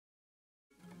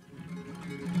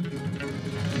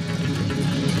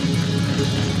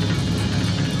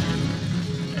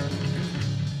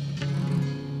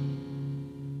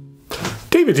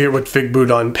David here with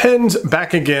Figboot on Pens,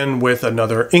 back again with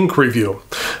another ink review.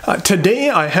 Today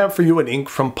I have for you an ink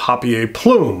from Papier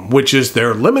Plume, which is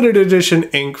their limited edition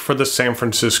ink for the San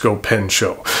Francisco Pen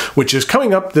Show, which is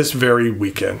coming up this very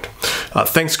weekend.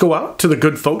 Thanks go out to the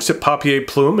good folks at Papier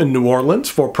Plume in New Orleans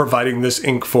for providing this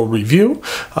ink for review.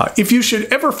 If you should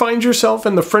ever find yourself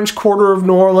in the French Quarter of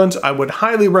New Orleans, I would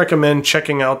highly recommend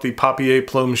checking out the Papier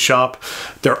Plume shop.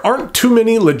 There aren't too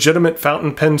many legitimate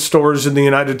fountain pen stores in the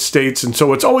United States, and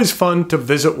so it's always fun to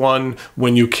visit one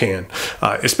when you can,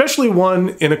 especially one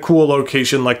in a cool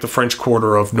location like the French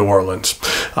Quarter of New Orleans.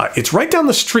 It's right down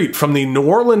the street from the New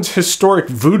Orleans Historic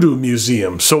Voodoo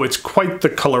Museum, so it's quite the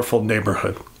colorful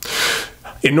neighborhood.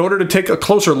 In order to take a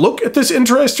closer look at this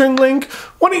interesting link,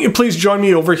 why don't you please join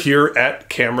me over here at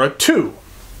camera 2.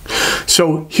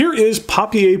 So here is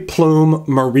Papier Plume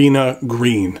Marina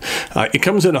Green. It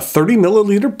comes in a 30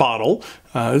 milliliter bottle.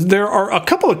 There are a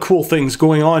couple of cool things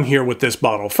going on here with this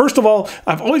bottle. First of all,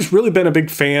 I've always really been a big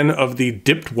fan of the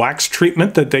dipped wax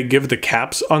treatment that they give the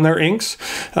caps on their inks.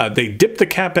 They dip the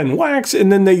cap in wax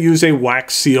and then they use a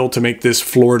wax seal to make this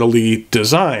fleur-de-lis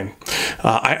design.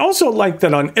 I also like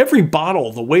that on every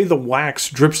bottle, the way the wax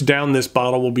drips down this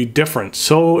bottle will be different,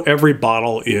 so every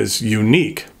bottle is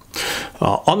unique.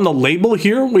 On the label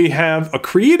here, we have a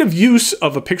creative use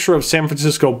of a picture of San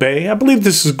Francisco Bay. I believe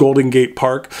this is Golden Gate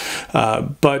Park,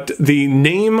 but the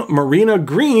name Marina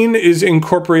Green is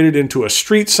incorporated into a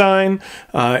street sign.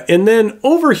 And then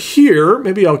over here,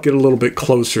 maybe I'll get a little bit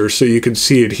closer so you can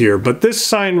see it here, but this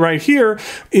sign right here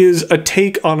is a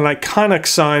take on an iconic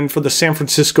sign for the San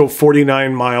Francisco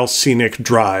 49-mile scenic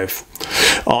drive.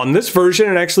 On this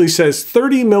version, it actually says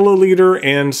 30 milliliter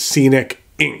and scenic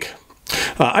ink.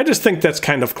 I just think that's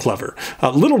kind of clever.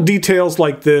 Little details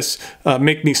like this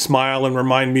make me smile and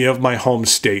remind me of my home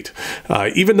state.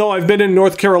 Even though I've been in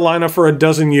North Carolina for a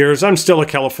dozen years, I'm still a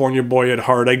California boy at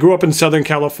heart. I grew up in Southern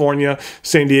California,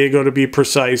 San Diego to be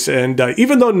precise, and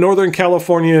even though Northern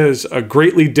California is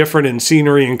greatly different in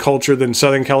scenery and culture than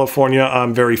Southern California,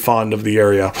 I'm very fond of the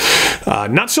area.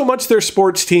 Not so much their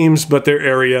sports teams, but their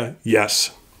area,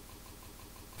 yes.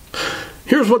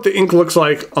 Here's what the ink looks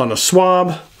like on a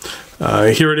swab.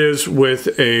 Here it is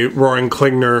with a Roaring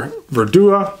Klingner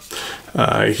Verdua.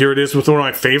 Here it is with one of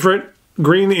my favorite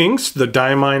green inks, the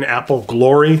Diamine Apple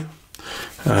Glory.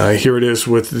 Here it is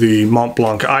with the Mont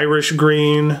Blanc Irish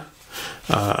Green.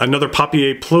 Another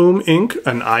Papier Plume ink,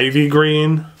 an Ivy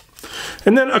Green.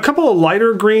 And then a couple of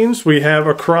lighter greens. We have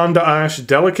a Caran d'Ache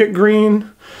Delicate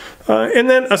Green. And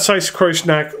then a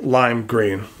Seyss-Kreuznach Lime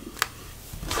Green.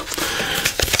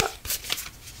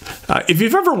 If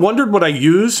you've ever wondered what I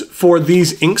use for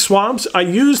these ink swabs, I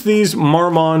use these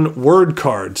Marmon word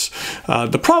cards.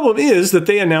 The problem is that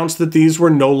they announced that these were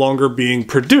no longer being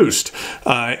produced,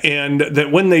 and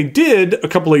that when they did a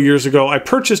couple of years ago, I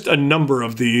purchased a number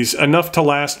of these, enough to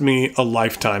last me a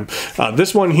lifetime.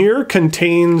 This one here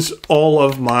contains all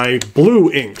of my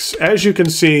blue inks. As you can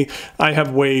see, I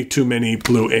have way too many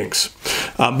blue inks.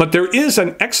 But there is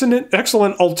an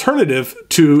excellent alternative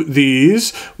to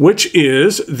these, which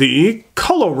is the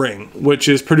Color Ring, which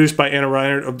is produced by Anna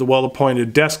Reinert of the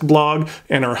Well-Appointed Desk blog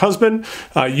and her husband.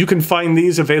 You can find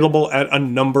these available at a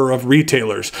number of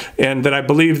retailers, and that I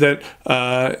believe that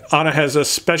Anna has a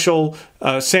special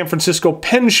San Francisco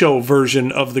Pen Show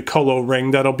version of the Color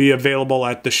Ring that'll be available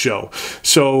at the show.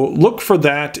 So look for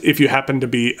that if you happen to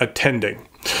be attending.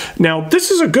 Now, this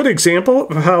is a good example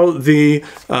of how the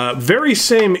very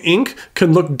same ink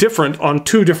can look different on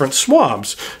two different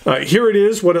swabs. Here it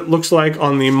is what it looks like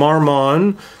on the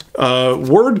Marmon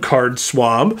word card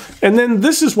swab, and then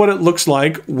this is what it looks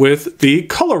like with the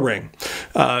Color Ring.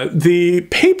 The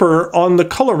paper on the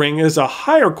Color Ring is a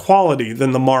higher quality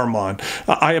than the Marmon.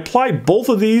 I applied both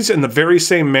of these in the very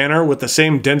same manner with the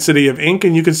same density of ink,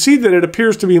 and you can see that it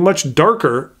appears to be much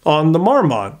darker on the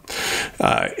Marmon,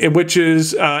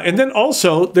 and then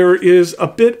also there is a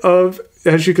bit of,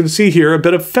 as you can see here, a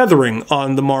bit of feathering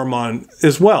on the Marmon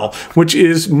as well, which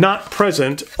is not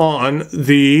present on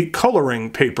the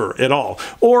coloring paper at all,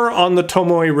 or on the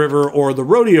Tomoe River or the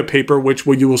Rhodia paper, which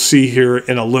you will see here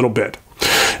in a little bit.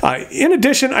 In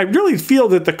addition, I really feel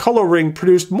that the Color Ring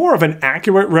produced more of an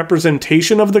accurate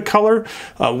representation of the color.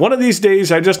 One of these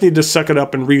days, I just need to suck it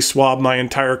up and re-swab my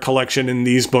entire collection in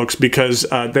these books because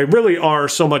they really are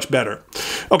so much better.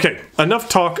 Okay, enough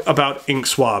talk about ink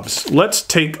swabs. Let's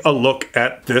take a look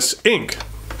at this ink.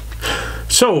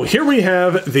 So here we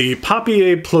have the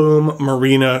Papier Plume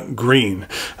Marina Green.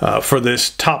 For this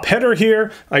top header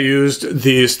here, I used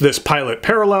this Pilot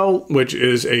Parallel, which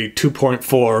is a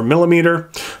 2.4 millimeter.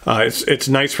 It's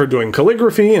nice for doing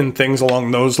calligraphy and things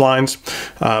along those lines.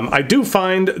 I do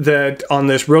find that on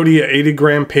this Rhodia 80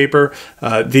 gram paper,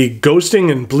 the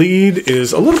ghosting and bleed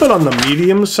is a little bit on the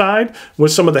medium side.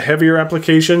 With some of the heavier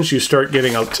applications, you start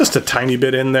getting just a tiny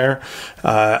bit in there.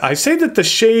 I say that the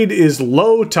shade is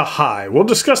low to high. We'll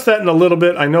discuss that in a little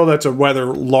bit. I know that's a rather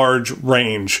large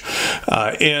range.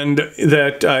 And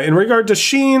that in regard to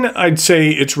sheen, I'd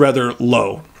say it's rather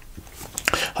low.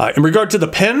 In regard to the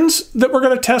pens that we're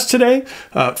going to test today,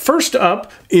 first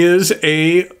up is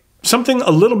something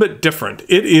a little bit different.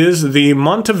 It is the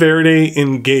Monteverde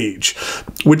Engage,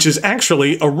 which is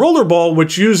actually a rollerball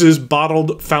which uses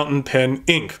bottled fountain pen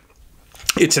ink.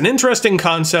 It's an interesting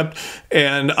concept,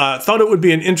 and thought it would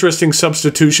be an interesting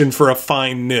substitution for a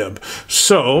fine nib.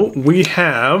 So we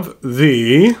have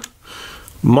the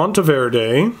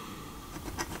Monteverde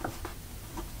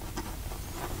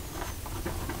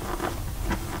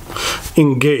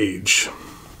Engage.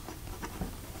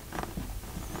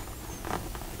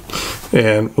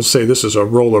 And we'll say this is a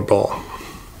rollerball.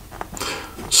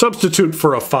 Substitute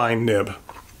for a fine nib.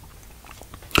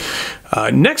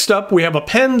 Next up, we have a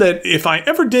pen that if I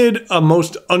ever did a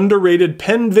most underrated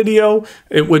pen video,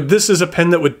 this is a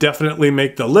pen that would definitely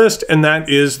make the list, and that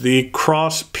is the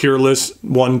Cross Peerless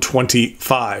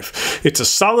 125. It's a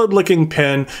solid looking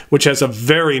pen which has a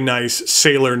very nice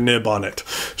sailor nib on it.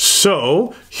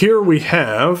 So here we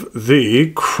have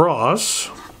the Cross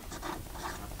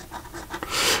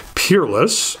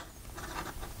Peerless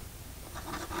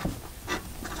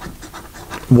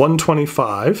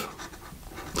 125.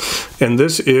 And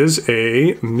this is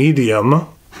a medium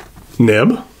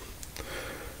nib,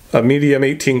 a medium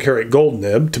 18 karat gold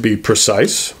nib to be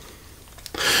precise.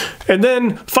 And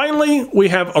then finally, we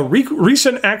have a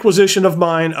recent acquisition of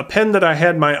mine, a pen that I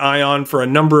had my eye on for a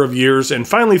number of years and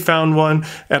finally found one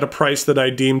at a price that I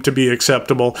deemed to be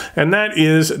acceptable, and that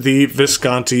is the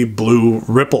Visconti Blue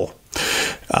Ripple.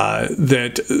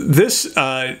 This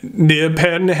nib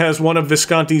pen has one of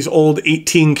Visconti's old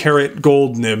 18 karat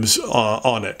gold nibs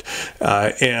on it,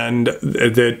 and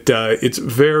that it's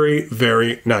very,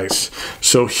 very nice.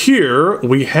 So here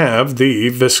we have the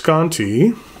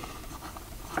Visconti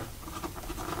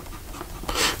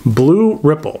Blue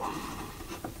Ripple.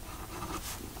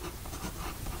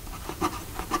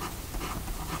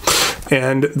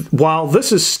 And while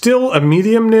this is still a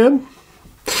medium nib,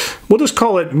 we'll just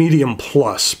call it medium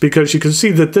plus, because you can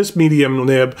see that this medium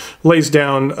nib lays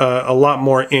down a lot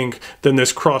more ink than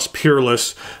this Cross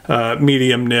Peerless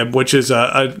medium nib, which is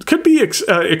could be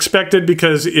expected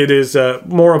because it is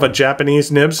more of a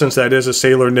Japanese nib, since that is a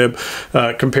sailor nib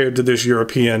compared to this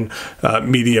European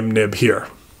medium nib here.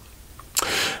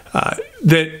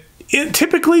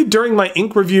 Typically, during my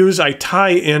ink reviews, I tie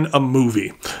in a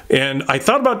movie. And I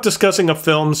thought about discussing a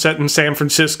film set in San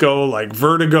Francisco, like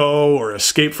Vertigo, or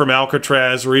Escape from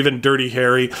Alcatraz, or even Dirty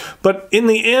Harry. But in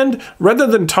the end, rather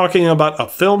than talking about a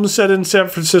film set in San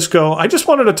Francisco, I just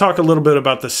wanted to talk a little bit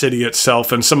about the city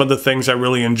itself and some of the things I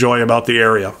really enjoy about the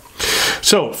area.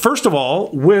 So, first of all,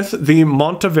 with the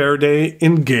Monteverde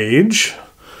Engage,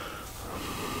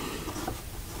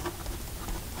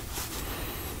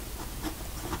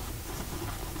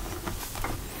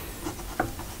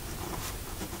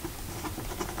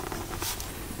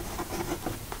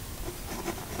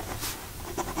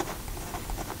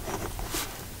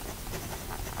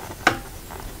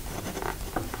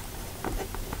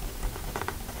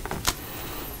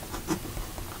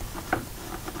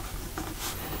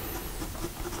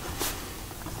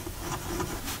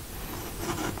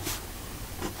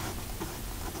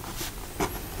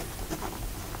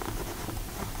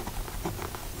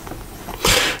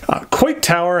 Coit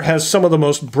Tower has some of the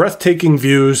most breathtaking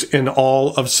views in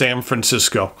all of San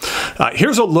Francisco.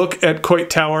 Here's a look at Coit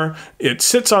Tower. It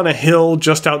sits on a hill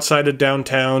just outside of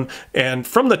downtown, and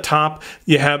from the top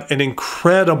you have an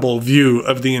incredible view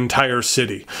of the entire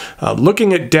city.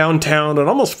 Looking at downtown, it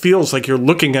almost feels like you're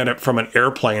looking at it from an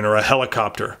airplane or a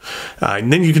helicopter.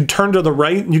 And then you can turn to the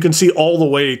right and you can see all the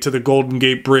way to the Golden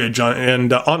Gate Bridge,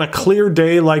 and on a clear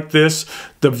day like this,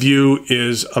 the view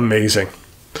is amazing.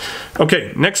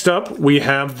 Okay, next up we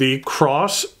have the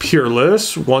Cross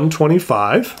Peerless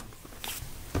 125.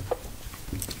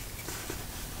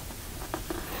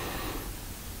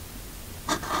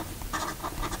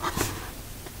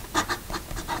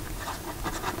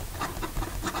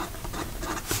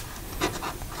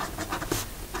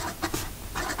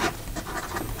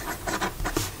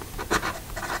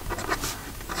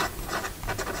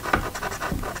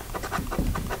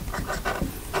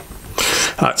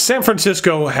 San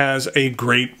Francisco has a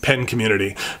great pen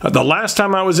community. The last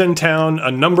time I was in town,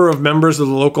 a number of members of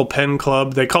the local pen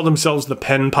club, they call themselves the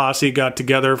Pen Posse, got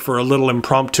together for a little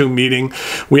impromptu meeting.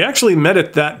 We actually met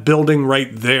at that building right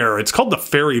there. It's called the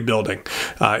Ferry Building.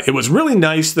 It was really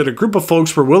nice that a group of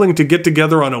folks were willing to get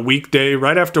together on a weekday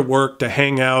right after work to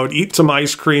hang out, eat some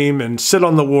ice cream, and sit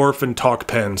on the wharf and talk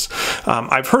pens.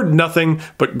 I've heard nothing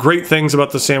but great things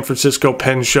about the San Francisco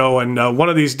Pen Show, and one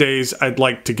of these days I'd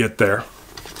like to get there.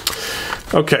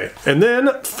 Okay, and then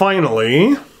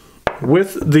finally,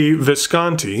 with the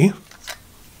Visconti,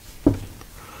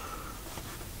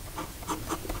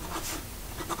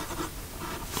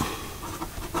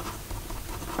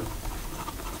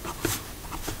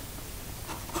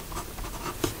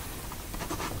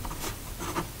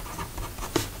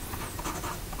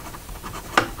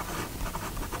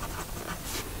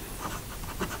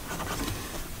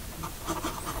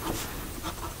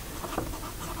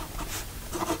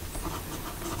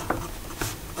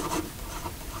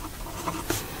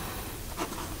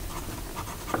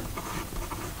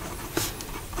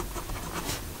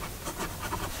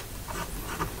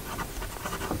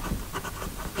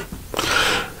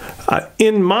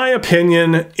 in my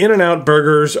opinion, In-N-Out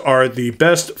burgers are the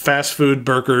best fast food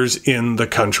burgers in the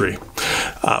country.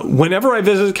 Whenever I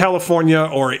visit California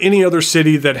or any other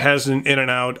city that has an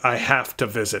In-N-Out, I have to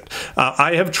visit.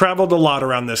 I have traveled a lot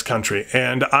around this country,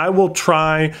 and I will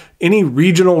try any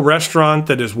regional restaurant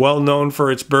that is well known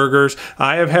for its burgers.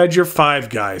 I have had your Five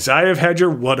Guys. I have had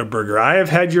your Whataburger. I have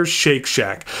had your Shake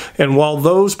Shack. And while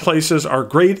those places are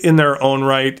great in their own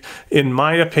right, in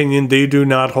my opinion, they do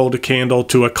not hold a candle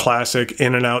to a classic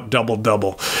In-N-Out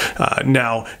Double-Double.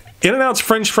 Now, In-N-Out's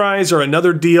French fries are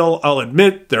another deal. I'll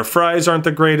admit their fries aren't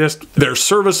the greatest. They're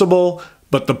serviceable,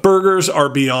 but the burgers are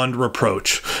beyond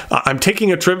reproach. I'm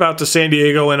taking a trip out to San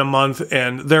Diego in a month,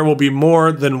 and there will be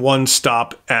more than one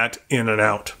stop at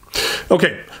In-N-Out.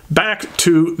 Okay, back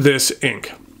to this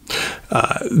ink.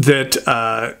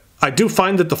 I do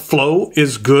find that the flow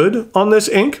is good on this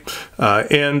ink,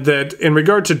 and that in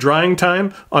regard to drying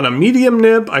time, on a medium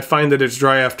nib, I find that it's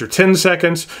dry after 10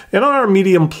 seconds, and on our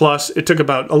medium plus, it took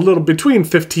about a little between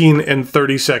 15 and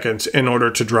 30 seconds in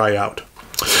order to dry out.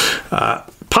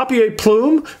 Papier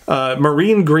Plume,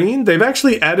 marine green, they've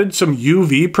actually added some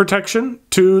UV protection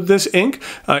to this ink.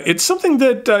 It's something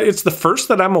that it's the first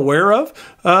that I'm aware of,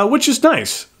 which is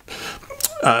nice.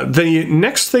 The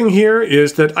next thing here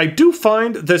is that I do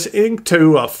find this ink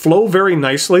to flow very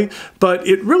nicely, but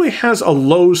it really has a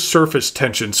low surface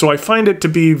tension, so I find it to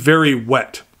be very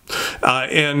wet.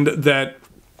 And that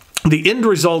the end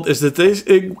result is that this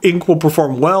ink will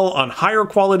perform well on higher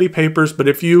quality papers, but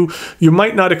if you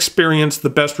might not experience the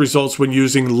best results when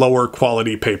using lower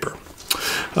quality paper.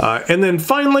 And then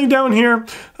finally down here,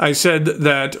 I said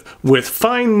that with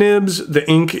fine nibs, the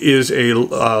ink is a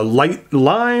light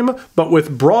lime, but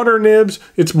with broader nibs,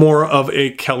 it's more of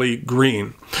a Kelly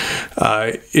green.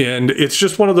 And it's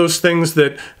just one of those things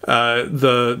that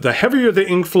the heavier the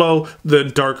ink flow, the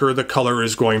darker the color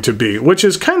is going to be, which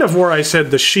is kind of where I said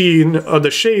the sheen of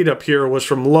the shade up here was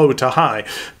from low to high,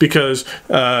 because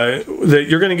that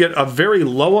you're going to get a very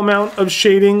low amount of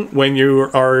shading when you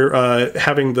are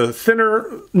having the thinner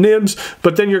nibs,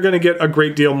 but then you're going to get a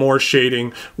great deal more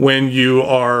shading when you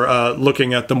are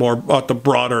looking at the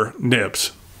broader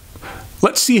nibs.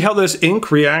 Let's see how this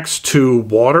ink reacts to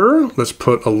water. Let's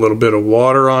put a little bit of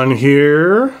water on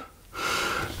here.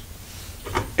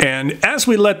 And as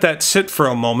we let that sit for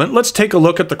a moment, let's take a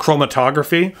look at the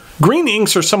chromatography. Green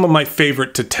inks are some of my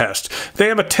favorite to test. They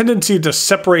have a tendency to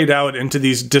separate out into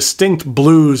these distinct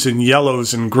blues and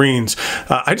yellows and greens.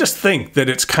 I just think that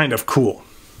it's kind of cool.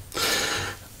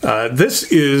 This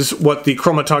is what the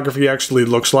chromatography actually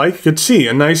looks like. You can see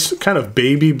a nice kind of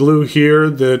baby blue here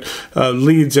that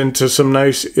leads into some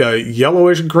nice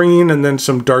yellowish green and then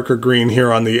some darker green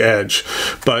here on the edge.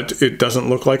 But it doesn't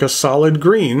look like a solid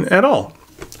green at all.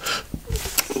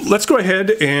 Let's go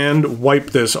ahead and wipe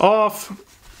this off.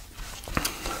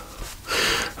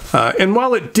 And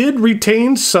while it did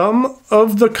retain some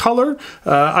of the color,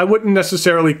 I wouldn't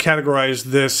necessarily categorize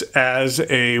this as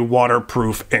a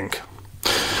waterproof ink.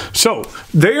 So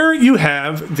there you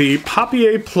have the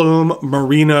Papier Plume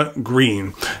Marina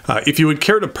Green. If you would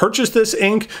care to purchase this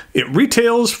ink, it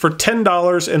retails for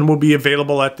 $10 and will be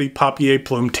available at the Papier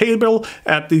Plume table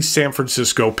at the San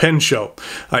Francisco Pen Show.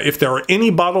 If there are any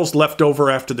bottles left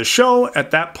over after the show,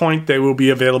 at that point they will be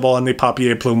available on the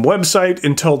Papier Plume website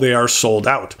until they are sold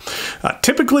out.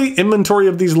 Typically, inventory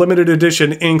of these limited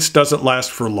edition inks doesn't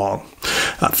last for long.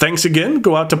 Thanks again.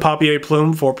 Go out to Papier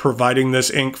Plume for providing this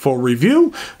ink for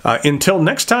review. Until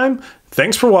next time,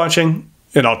 thanks for watching,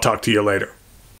 and I'll talk to you later.